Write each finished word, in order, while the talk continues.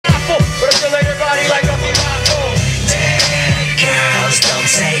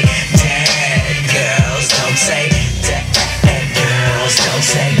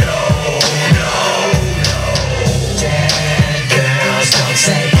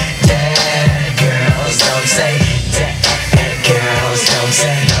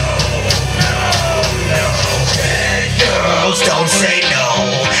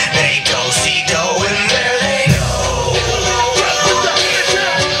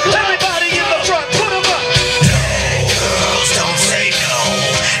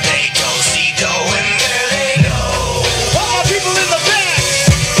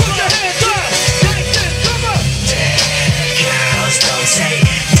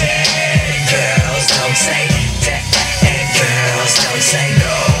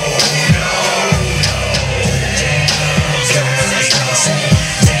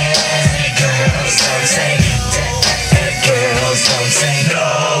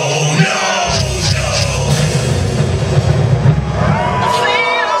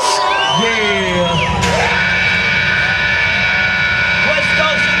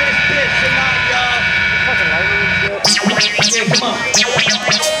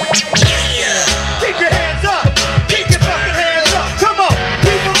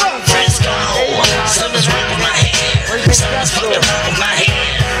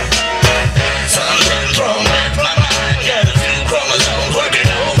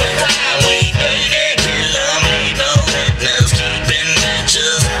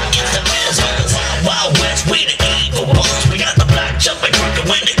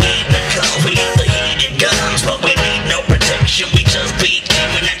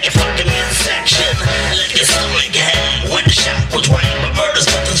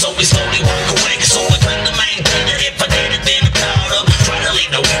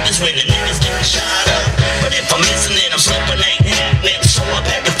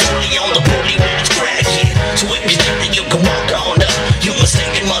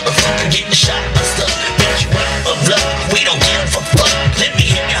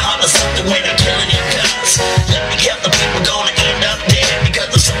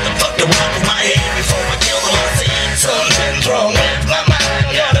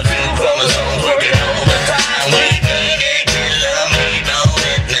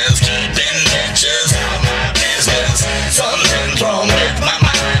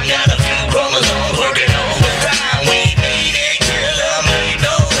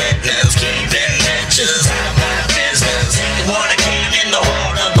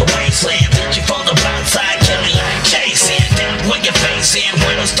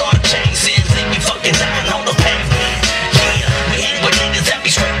gonna start chasing, leave me fucking dying on the pavement. Yeah, we hang with niggas that be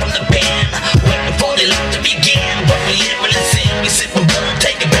straight from the pen, waiting for their life to begin. But we living in sin, we sip from blood,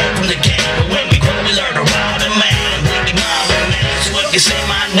 take it back from the game. But when we grow, we learn to ride a man. We be my man, so if you say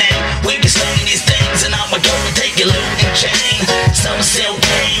my name, we can say these things, and I'ma go and take your loot and chain. Some sell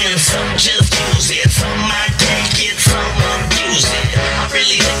pain, and some just use it. Some might take it, some abuse it. I'm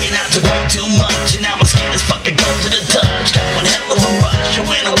really thinking not to work too much, and now my skin is fucking